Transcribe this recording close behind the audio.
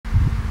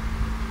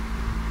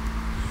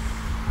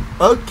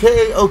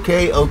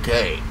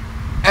Okay.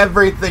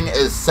 Everything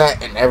is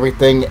set and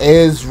everything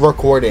is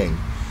recording.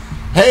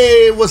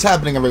 Hey, what's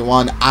happening,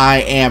 everyone?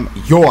 I am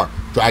your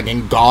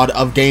Dragon God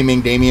of Gaming,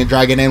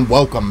 D.Dragon, and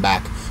welcome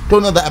back to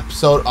another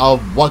episode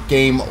of What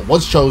Game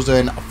Was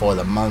Chosen for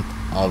the month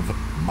of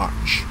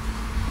March.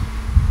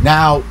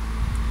 Now,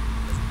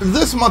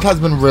 this month has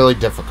been really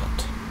difficult.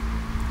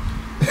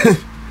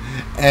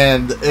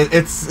 And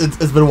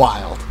it's been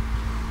wild.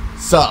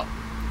 So,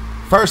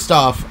 first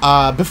off,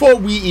 before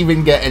we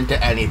even get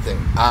into anything,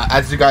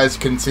 as you guys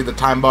can see the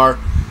time bar,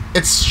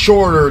 it's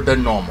shorter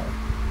than normal.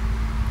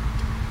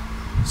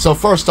 So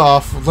first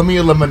off, let me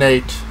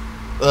eliminate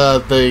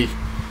the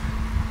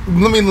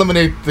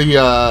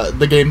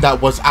game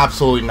that was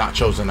absolutely not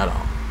chosen at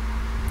all.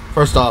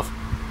 First off,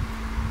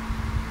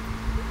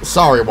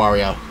 sorry,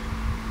 Wario.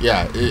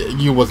 Yeah,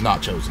 you was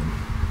not chosen.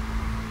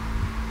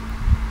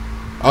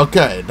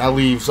 Okay, that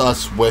leaves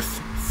us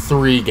with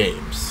 3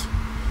 games.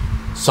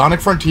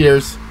 Sonic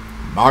Frontiers,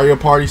 Mario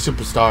Party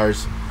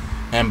Superstars,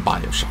 and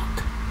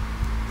BioShock.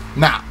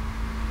 Now,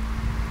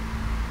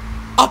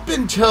 up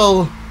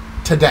until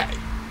today,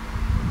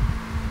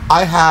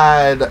 I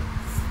had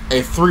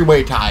a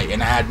 3-way tie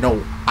and I had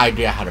no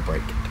idea how to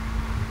break it.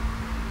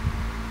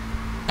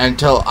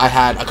 Until I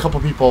had a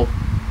couple people,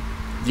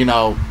 you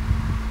know,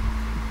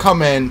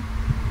 come in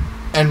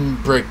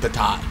and break the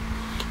tie.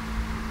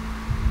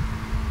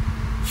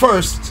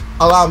 First,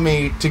 allow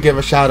me to give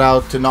a shout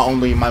out to not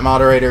only my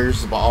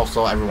moderators, but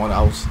also everyone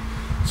else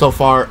so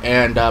far,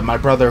 and my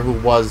brother, who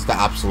was the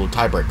absolute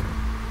tiebreaker.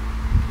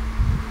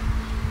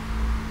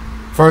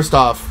 First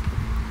off,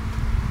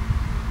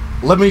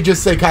 let me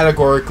just say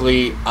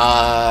categorically,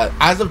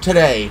 as of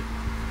today,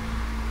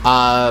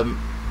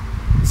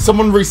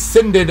 someone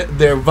rescinded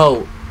their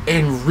vote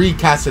and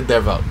recasted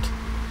their vote,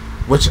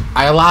 which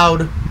I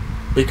allowed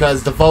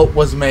because the vote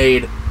was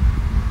made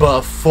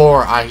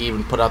before I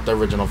even put out the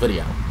original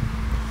video.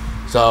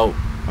 So,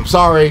 I'm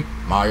sorry,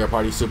 Mario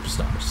Party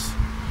Superstars.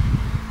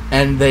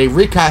 And they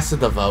recasted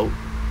the vote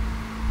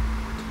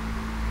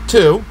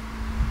to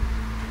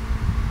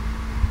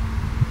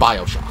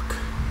BioShock.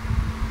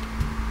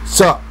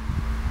 So,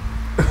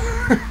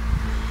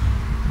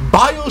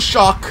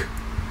 BioShock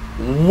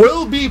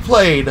will be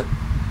played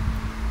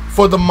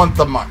for the month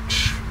of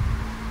March.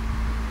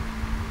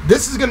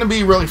 This is going to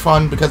be really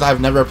fun because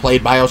I've never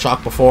played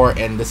BioShock before,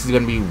 and this is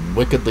going to be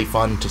wickedly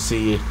fun to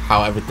see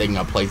how everything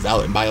plays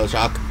out in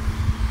BioShock.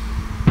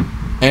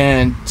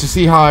 And to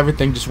see how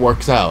everything just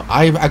works out.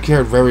 I've actually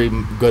heard very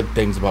good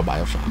things about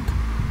BioShock.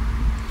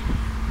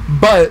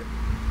 But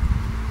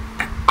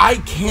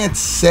I can't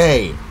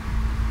say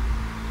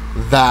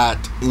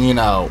that, you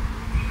know,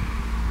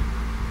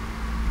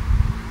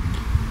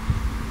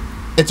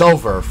 it's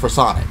over for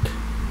Sonic.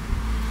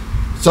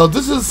 So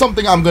this is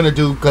something I'm going to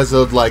do because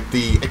of, like,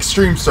 the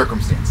extreme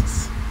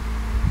circumstances.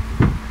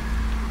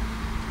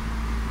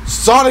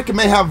 Sonic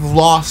may have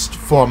lost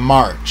for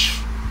March,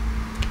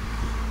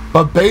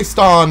 but based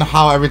on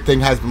how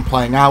everything has been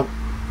playing out,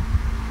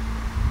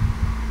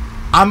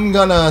 I'm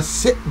going to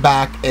sit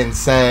back and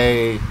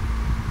say,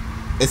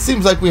 it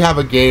seems like we have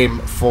a game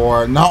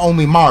for not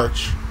only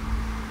March,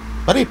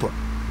 but April.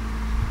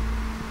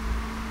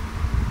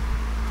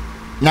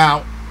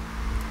 Now,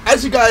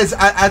 as you guys,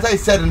 as I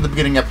said in the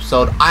beginning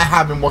episode, I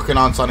have been working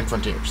on Sonic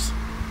Frontiers.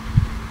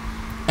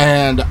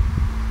 And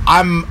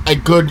I'm a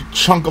good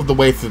chunk of the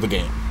way through the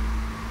game.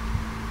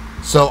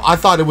 So I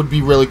thought it would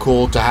be really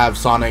cool to have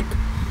Sonic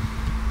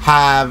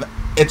have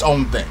its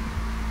own thing.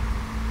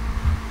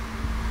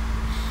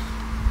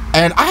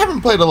 And I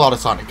haven't played a lot of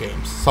Sonic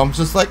games, so I'm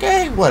just like,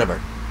 hey,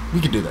 whatever. We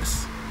can do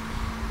this.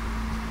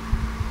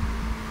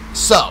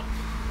 So,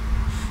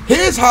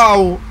 here's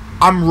how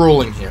I'm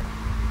ruling here.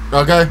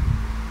 Okay?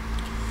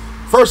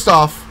 First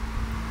off,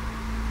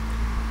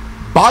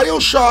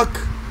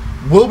 BioShock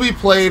will be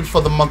played for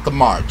the month of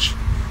March.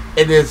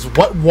 It is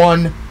what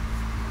won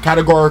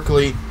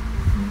categorically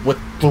with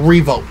 3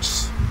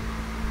 votes.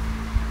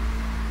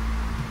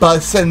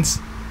 But since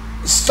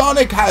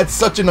Sonic had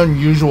such an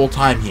unusual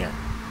time here,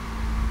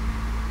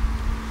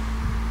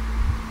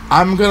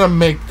 I'm gonna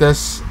make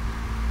this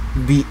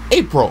the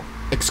April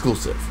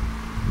exclusive.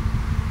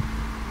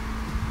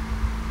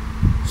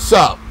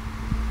 So,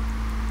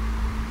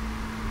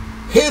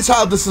 here's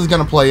how this is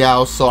going to play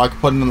out so I can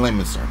put it in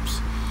layman's terms.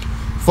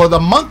 For the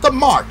month of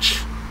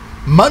March,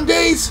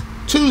 Mondays,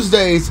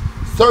 Tuesdays,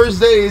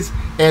 Thursdays,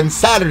 and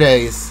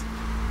Saturdays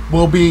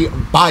will be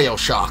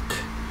BioShock.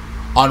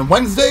 On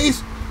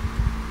Wednesdays,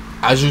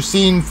 as you've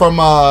seen from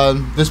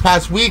this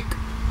past week,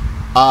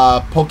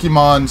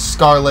 Pokemon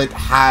Scarlet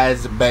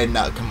has been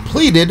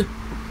completed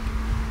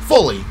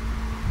fully.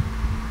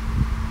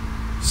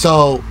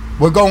 So,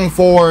 we're going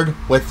forward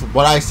with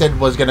what I said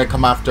was going to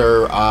come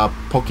after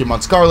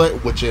Pokemon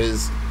Scarlet, which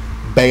is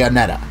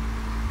Bayonetta.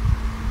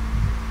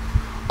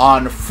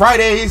 On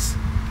Fridays,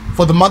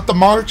 for the month of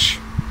March,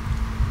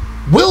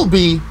 will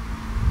be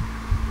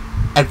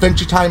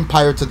Adventure Time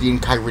Pirates of the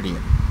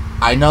Enchiridion.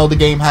 I know the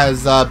game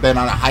has been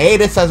on a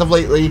hiatus as of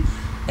lately,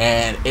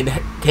 and it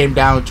came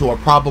down to a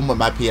problem with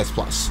my PS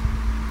Plus.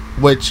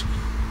 which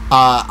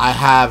I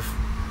have,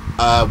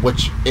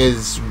 which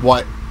is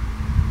what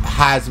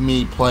has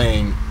me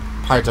playing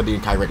Pirates of the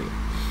Caribbean.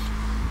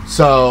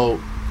 So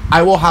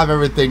I will have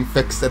everything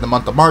fixed in the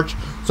month of March.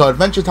 So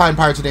Adventure Time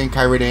Pirates of the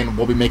Caribbean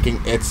will be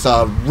making its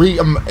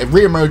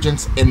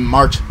re-emergence in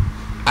March,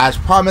 as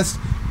promised.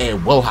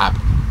 It will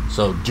happen,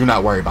 so do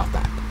not worry about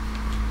that.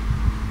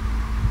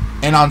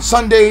 And on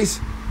Sundays,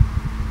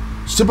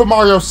 Super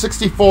Mario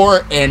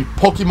 64 and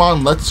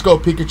Pokemon Let's Go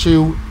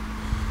Pikachu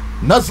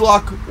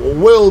Nuzlocke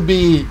will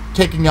be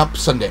taking up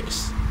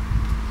Sundays.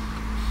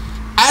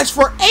 As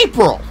for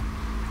April,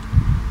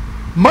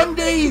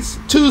 Mondays,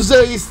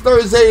 Tuesdays,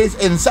 Thursdays,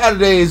 and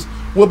Saturdays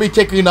will be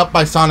taken up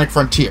by Sonic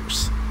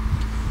Frontiers.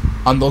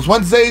 On those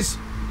Wednesdays,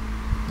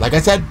 like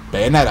I said,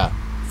 Bayonetta.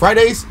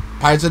 Fridays,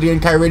 Pirates of the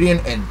Caribbean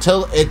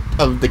until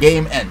the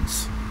game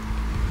ends.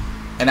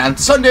 And on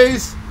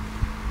Sundays,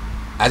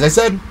 as I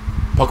said,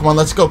 Pokemon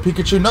Let's Go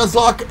Pikachu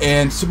Nuzlocke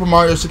and Super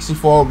Mario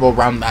 64 will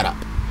round that up.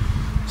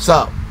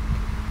 So,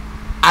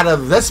 out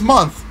of this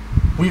month,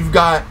 we've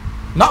got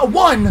not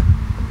 1,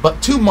 but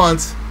 2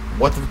 months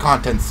worth of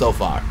content so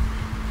far.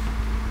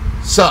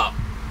 So,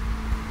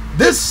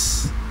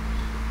 this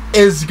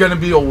is going to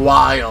be a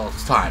wild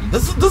time.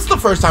 This is the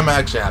first time it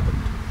actually happened.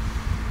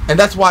 And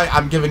that's why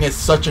I'm giving it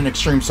such an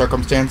extreme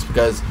circumstance,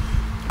 because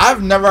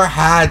I've never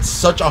had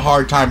such a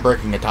hard time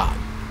breaking a tie.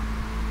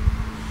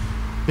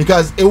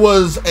 Because it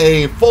was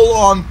a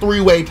full-on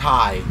 3-way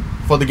tie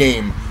for the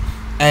game,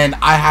 and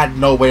I had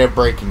no way of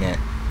breaking it.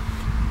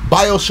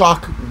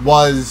 BioShock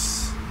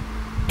was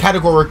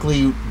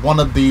categorically one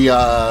of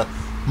the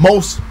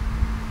most,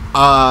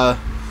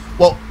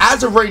 well,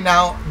 as of right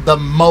now, the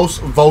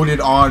most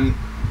voted on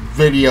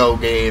video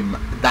game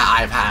that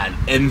I've had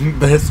in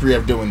the history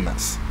of doing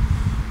this.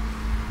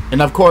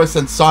 And of course,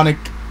 since Sonic,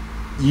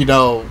 you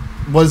know,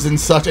 was in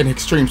such an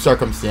extreme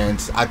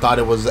circumstance, I thought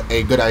it was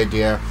a good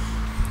idea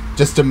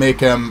just to make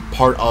him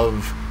part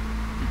of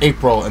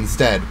April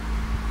instead,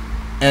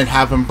 and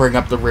have him bring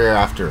up the rear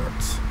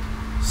afterwards.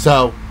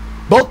 So,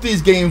 both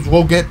these games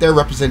will get their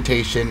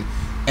representation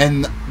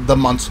in the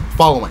months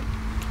following.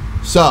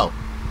 So,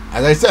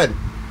 as I said,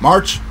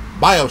 March,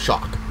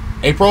 BioShock.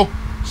 April,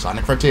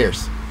 Sonic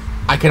Frontiers.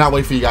 I cannot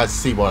wait for you guys to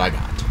see what I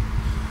got.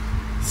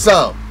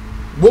 So,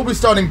 we'll be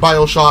starting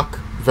BioShock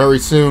very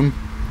soon.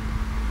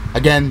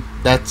 Again,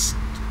 that's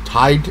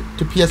tied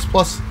to PS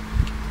Plus.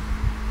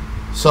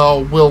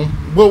 So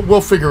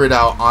we'll figure it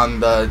out on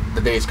the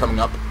days coming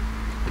up.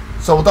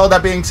 So with all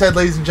that being said,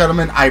 ladies and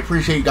gentlemen, I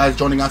appreciate you guys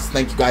joining us.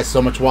 Thank you guys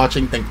so much for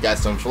watching. Thank you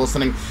guys so much for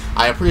listening.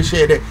 I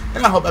appreciate it,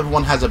 and I hope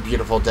everyone has a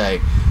beautiful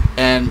day.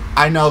 And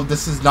I know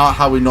this is not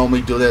how we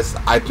normally do this.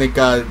 I think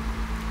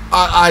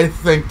I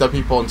think the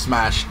people in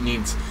Smash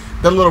needs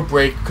the little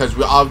break, because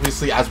we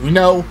obviously, as we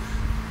know,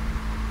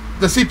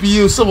 the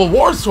CPU Civil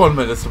Wars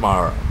tournament is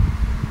tomorrow.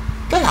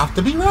 They have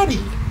to be ready.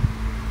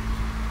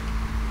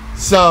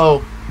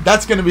 So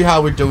that's going to be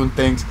how we're doing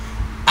things.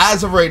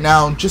 As of right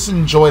now, just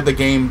enjoy the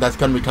game that's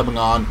going to be coming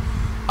on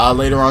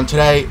later on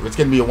today. It's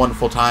going to be a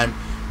wonderful time.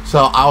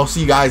 So I'll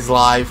see you guys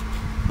live.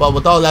 But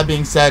with all that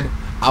being said,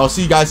 I will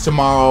see you guys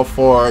tomorrow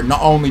for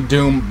not only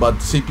Doom, but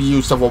the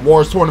CPU Civil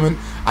Wars tournament.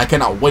 I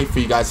cannot wait for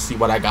you guys to see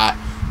what I got.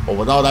 But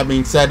with all that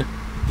being said,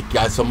 thank you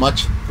guys so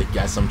much. Thank you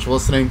guys so much for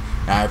listening,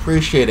 and I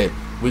appreciate it.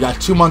 We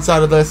got 2 months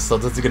out of this, so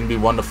this is going to be a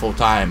wonderful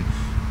time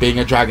being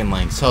a Dragon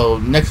Link. So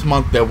next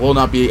month there will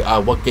not be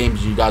what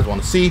games you guys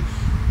want to see.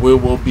 We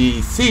will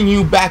be seeing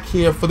you back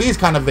here for these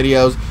kind of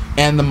videos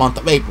in the month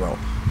of April.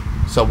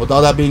 So with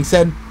all that being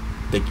said,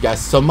 thank you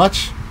guys so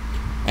much,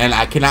 and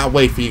I cannot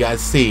wait for you guys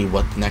to see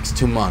what the next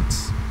 2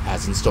 months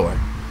has in store.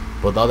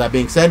 With all that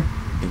being said,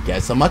 thank you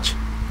guys so much,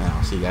 and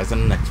I'll see you guys in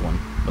the next one.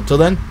 Until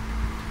then,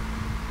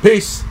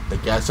 peace.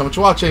 Thank you guys so much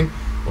for watching.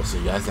 We'll see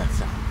you guys next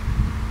time.